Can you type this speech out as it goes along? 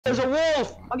There's a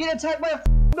wolf! I'm getting attacked by a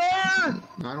bear! I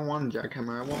don't want a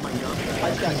jackhammer, I want my gun back. I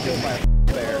just got killed by a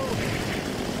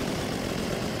bear.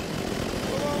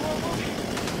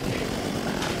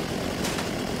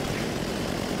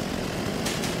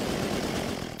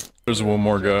 There's one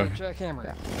more guy. Jackhammer.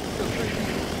 Yeah.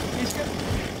 He's got...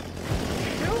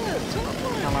 Kill him!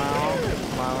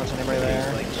 Hello, is anybody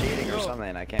there? He's like cheating or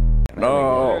something. I can't.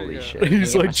 No, Holy shit.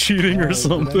 he's like cheating or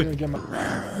something.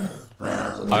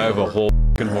 I have a whole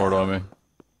fucking horde on me.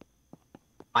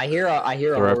 I hear a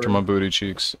They're after my booty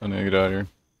cheeks. I need to get out of here.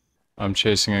 I'm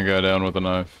chasing a guy down with a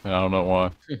knife, and I don't know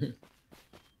why.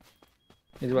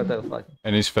 He's what the fuck?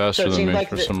 And he's faster So it than me seems like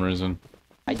for some reason.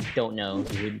 I don't know,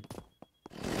 dude.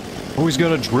 Oh, he's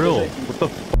got a drill. What the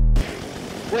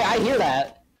f— Wait, I hear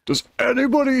that. Does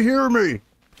anybody hear me?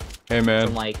 Hey, From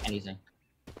man. like anything.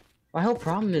 My whole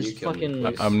problem is fucking.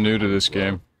 I'm new to this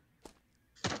game.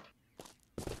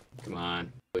 Come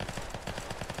on.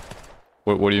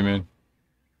 What do you mean?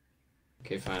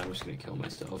 Okay, fine. I'm just gonna kill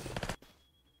myself.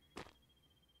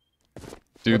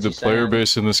 Dude, What's the he player saying?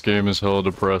 base in this game is hella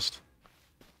depressed.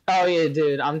 Oh yeah,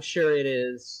 dude. I'm sure it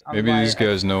is. Maybe these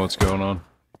guys know what's going on.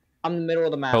 I'm in the middle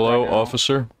of the map. Hello, right now.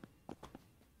 officer?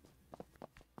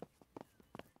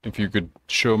 If you could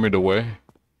show me the way.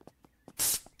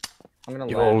 I'm gonna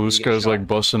Oh, let this you get guy's shot. like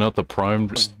busting out the prime.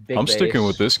 Big I'm sticking base.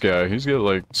 with this guy. He's got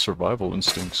like survival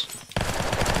instincts.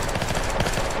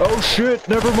 Oh shit,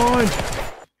 never mind!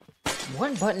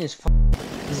 One button is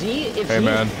Z. If Hey, Z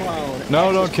man. is prone, No,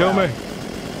 X don't is kill me!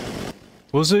 prone.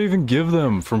 What does it even give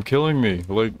them from killing me?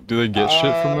 Like, do they get shit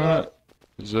from that?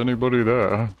 Is anybody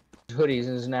there? Hoodies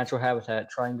in his natural habitat,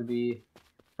 trying to be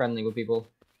friendly with people.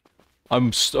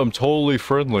 I'm totally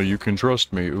friendly, you can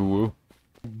trust me, ooh.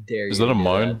 Dare you Is that to a do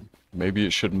mine? Maybe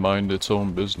it should mind its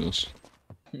own business.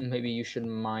 that. Maybe you should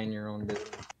mind your own business.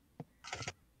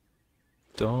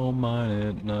 Don't mind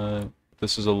it, no.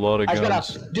 This is a lot of I guns.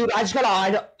 just got a, dude. I just got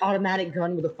an automatic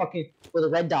gun with a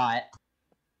red dot.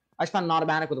 I just found an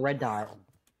automatic with a red dot.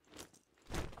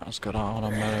 I just got an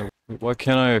automatic. Why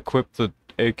can't I equip the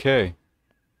AK?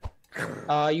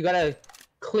 You gotta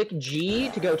click G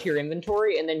to go to your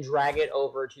inventory and then drag it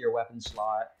over to your weapon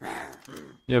slot.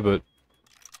 Yeah, but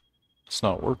it's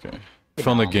not working. I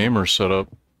found the gamer setup.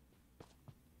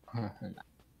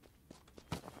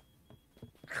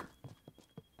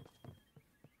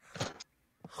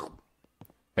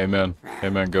 Hey man,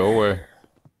 go away.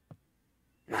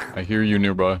 I hear you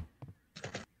nearby.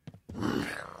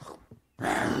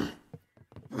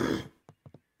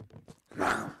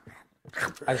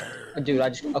 Dude, I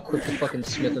just equipped the fucking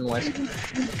Smith & Wesson.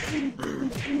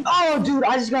 Oh, dude,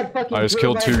 I just got fucking. I just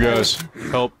killed two guys.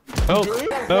 Help! Help!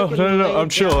 No! I'm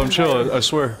chill. I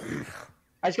swear.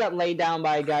 I just got laid down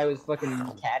by a guy with fucking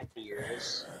cat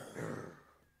ears.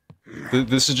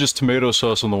 This is just tomato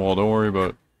sauce on the wall. Don't worry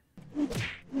about it.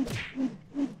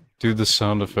 Dude, the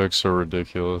sound effects are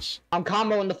ridiculous. I'm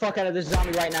comboing the fuck out of this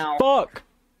zombie right now. Fuck!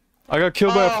 I got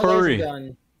killed by a laser furry.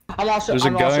 gun. There's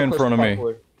a guy in front of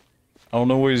me. I don't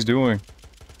know what he's doing.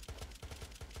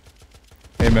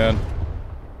 Hey man.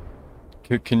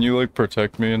 Can you like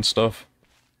protect me and stuff?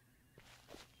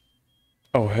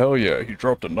 Oh hell yeah, he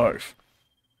dropped a knife.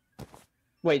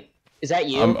 Wait, is that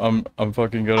you? I'm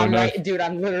fucking got a knife. Right, dude,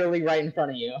 I'm literally right in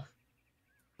front of you.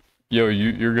 Yo,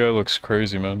 your guy looks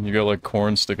crazy, man. You got like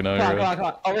corn sticking out of your head. Come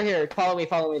on. Over here, follow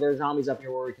me. There's zombies up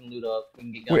here where we can loot up. We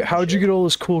can get guns. Wait, how'd you get all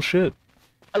this cool shit?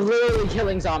 I'm literally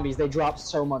killing zombies. They drop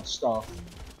so much stuff.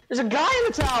 There's a guy in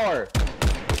the tower!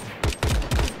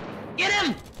 Get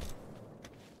him!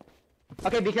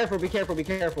 Okay, be careful.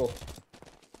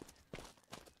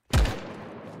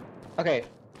 Okay,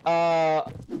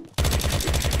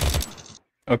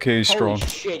 Okay, he's strong. holy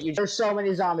shit, there's so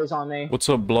many zombies on me. What's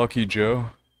up, Blocky Joe?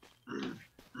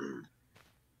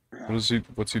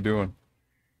 What's he doing?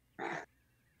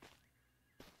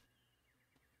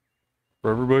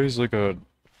 For everybody's like a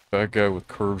fat guy with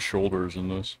curved shoulders in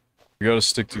this. We gotta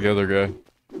stick together, guy.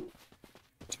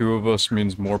 Two of us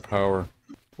means more power.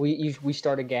 We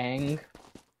start a gang.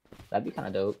 That'd be kind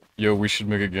of dope. Yo, we should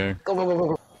make a gang.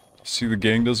 Go. See, the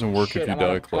gang doesn't work Shit, if you I'm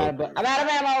die, out Club. of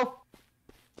ammo!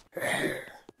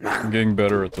 I'm getting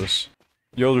better at this.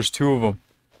 Yo, there's two of them.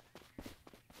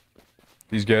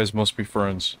 These guys must be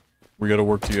friends. We gotta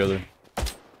work together.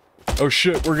 Oh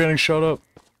shit, we're getting shot up.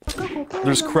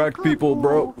 There's cracked people,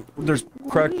 bro. There's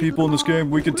cracked people in this game.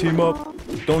 We can team up.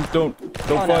 Don't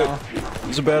fight. No.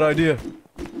 It's a bad idea.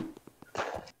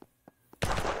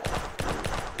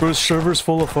 Bro, this server's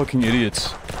full of fucking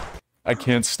idiots. I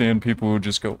can't stand people who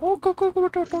just go, oh, go,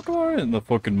 in the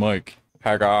fucking mic.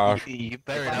 Hey gosh. You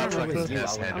better not fucking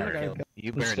test Henry.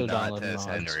 You better still not downloading test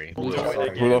mods. Henry.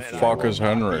 Who the fuck is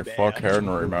Henry? Fuck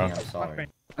Henry, man.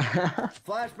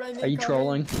 Are you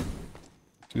trolling?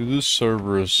 Dude, this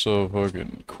server is so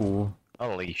fucking cool.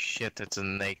 Holy shit, it's a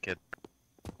naked.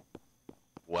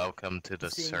 Welcome to the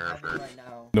server.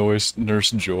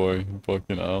 Nurse Joy.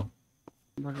 Fucking hell.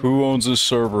 Who owns this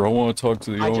server? I want to talk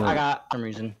to the I owner. got some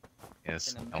reason.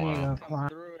 Yes, hello.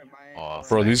 Oh,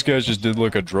 Bro, these guys just did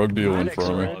like a drug deal in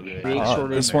front of me.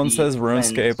 This one says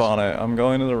RuneScape on it. I'm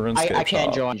going to the RuneScape I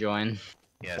can't shop. join.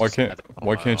 yes,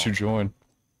 Why can't you join?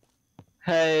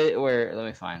 Hey, where? Let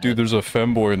me find Dude, it. there's a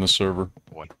femboy in the server.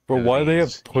 Bro, why do they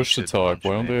have push to talk?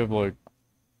 Why don't they have like...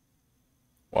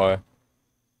 Why?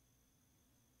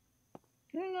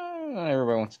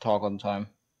 Everybody wants to talk all the time.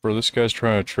 Bro, this guy's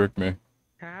trying to trick me.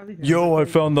 Yo, I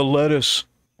found the lettuce!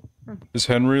 Is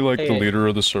Henry like the Hey. leader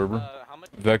of the server?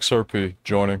 VexRP,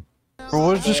 joining. Bro,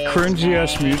 what is this cringy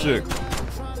ass music?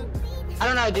 I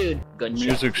don't know, dude. Good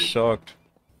Music sucked.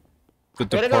 The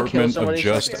Gotta go kill Department of somebody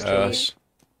Just so I can Ass.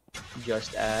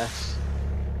 Just ass.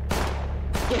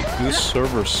 This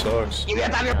server sucks. You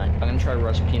got time. I'm gonna try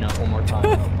Russ Peanut one more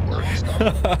time.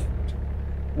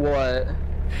 What?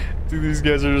 Dude, these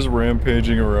guys are just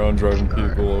rampaging around, driving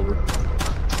people over.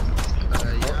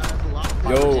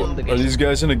 Yo, are these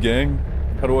guys in a gang?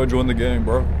 How do I join the gang,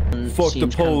 bro? Fuck the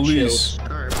Seems kinda police. chill.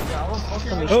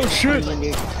 Oh shit!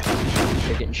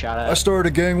 You're getting shot at. I started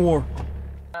a gang war.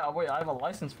 Wait, I have a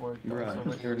license for it. Bro,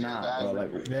 you're not, bro.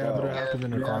 Like, Yeah, but it happened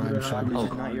in a crime shop. oh,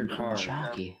 not your car.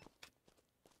 Jockey.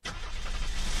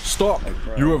 Stop!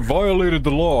 You have violated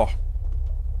the law.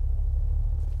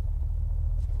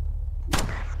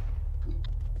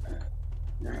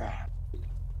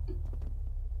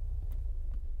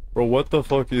 Bro, what the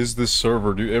fuck is this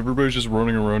server, dude? Everybody's just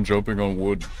running around jumping on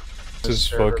wood. This is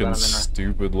server that I'm fucking in.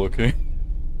 stupid looking.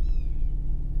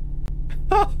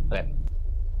 Okay.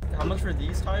 How much for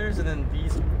these tires and then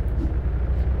these?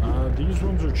 These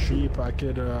ones are cheap. I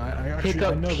could, I actually Pick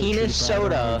up I know they're penis cheap, I don't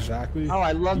know soda. exactly. Oh,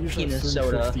 I love These are penis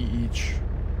soda. $3.50 each.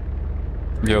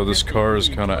 Yo, this car is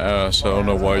kinda ass. I don't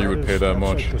know why you would pay that That's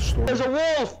much. like the store. There's a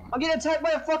wolf! I'm getting attacked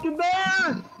by a fucking bear!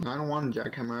 I don't want a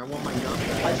jackhammer. I want my gun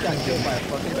back. I just got killed by a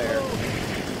fucking bear.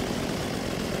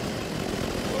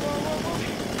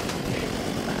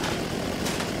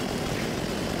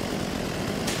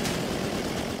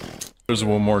 There's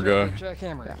one more guy.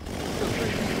 Jackhammer.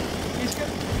 He's good.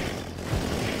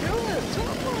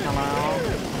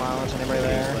 Hello, is anybody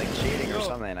there? Like cheating or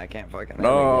something. I can't fucking.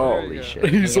 No, Holy shit.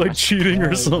 he's like cheating or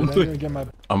But then something. again, my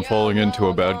I'm falling into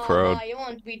a bad crowd.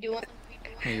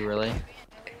 Are you really?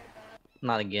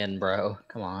 Not again, bro.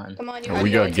 Come on. Come on, you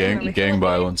We got gang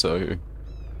violence out here.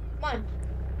 Come on.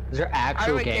 Is there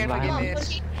actual gang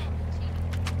violence?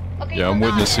 Okay, Yeah, I'm come on,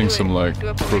 witnessing do it. some like Do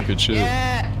it for me. crooked shit.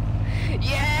 Yeah.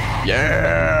 Yeah.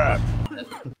 Yeah!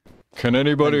 Can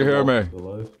anybody hear me?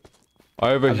 I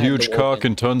have a I've had huge the cock wolf.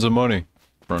 and tons of money.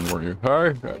 Friend, were you?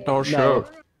 Hey, don't show.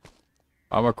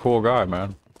 I'm a cool guy,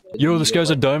 man. Yo, this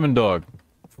guy's a diamond dog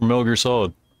from Metal Gear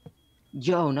Solid.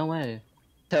 Yo, no way.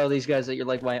 Tell these guys that you're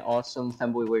like my awesome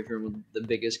femboy boyfriend with the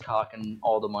biggest cock and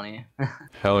all the money.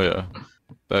 Hell yeah.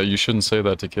 You shouldn't say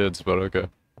that to kids, but okay.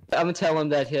 I'm gonna tell him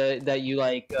that that you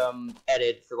like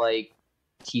edit for like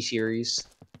T-series.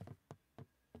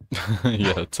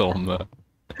 Yeah, tell him that.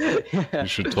 You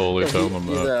should totally tell him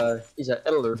that. He's an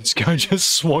editor. This guy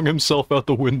just swung himself out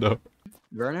the window.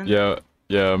 Vernon? Yeah,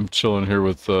 I'm chilling here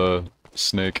with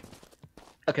Snake.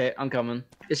 Okay, I'm coming.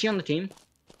 Is he on the team?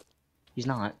 He's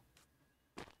not.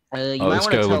 You Oh, might this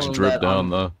wanna guy tell looks him drip that, down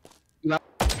though. you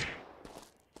might-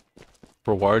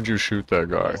 Bro, why'd you shoot that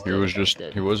guy?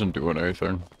 He wasn't doing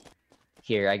anything.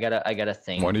 Here, I got a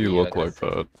thing. Why do for you I look got a like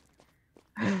that?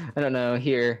 I don't know.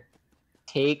 Here,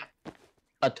 take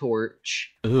a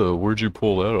torch. Ew, where'd you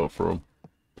pull that out from?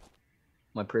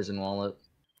 My prison wallet.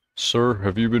 Sir,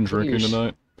 have you been drinking Here's-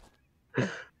 tonight?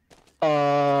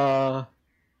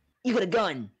 You got a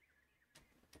gun.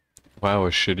 Wow, a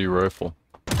shitty rifle.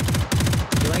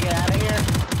 You wanna get out of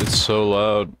here? It's so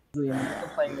loud. I'm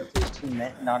playing with this team,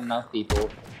 not enough people.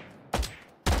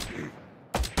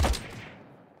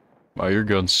 Wow, your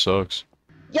gun sucks.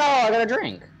 Yo, I got a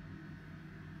drink.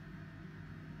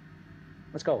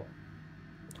 Let's go.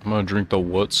 I'm gonna drink the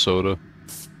what soda?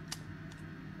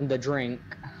 The drink.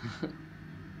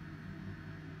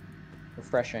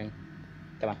 Refreshing.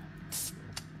 Come on.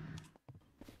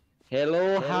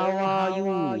 Hello, how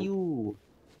are you?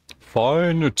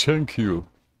 Fine, thank you.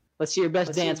 Let's see your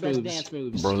best dance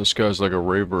moves. Bro, this guy's like a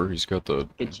raver. He's got the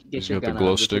Get he's your got the gun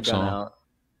glow out, get your sticks gun on. out.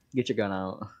 Get your gun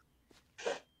out.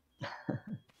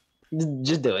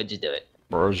 Just do it, just do it.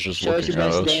 Bro's just Show us looking your at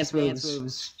best us. dance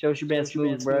moves. Show us your best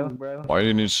moves, bro. Why do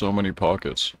you need so many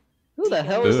pockets? Who the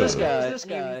hell is this Ew.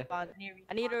 guy?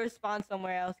 I need to respawn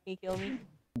somewhere else. Can you kill me?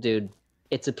 Dude,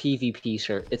 it's a PvP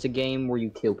shirt. It's a game where you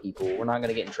kill people. We're not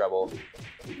gonna get in trouble.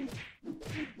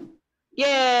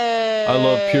 Yay! I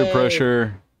love peer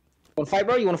pressure. You wanna fight,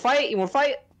 bro? You wanna fight? You wanna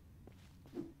fight?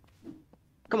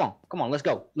 Come on, let's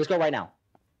go. Let's go right now.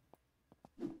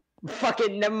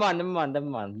 Fucking, never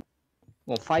mind.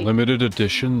 Wanna fight? Limited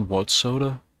edition what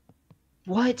soda?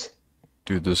 What?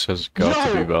 Dude, this has got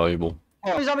to be No! valuable.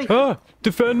 Oh, zombie! Ah!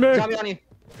 Defend me! Zombie on you!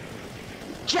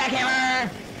 Jackhammer!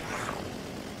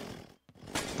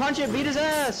 Punch it, beat his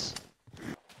ass!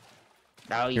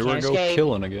 No, you Here we can't go escape.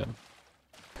 killing again.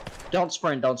 Don't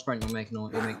sprint, you'll make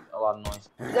noise. You'll make a lot of noise.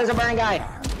 There's a burning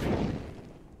guy!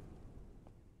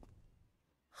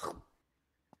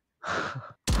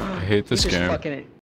 I hate this He's just game. fucking it.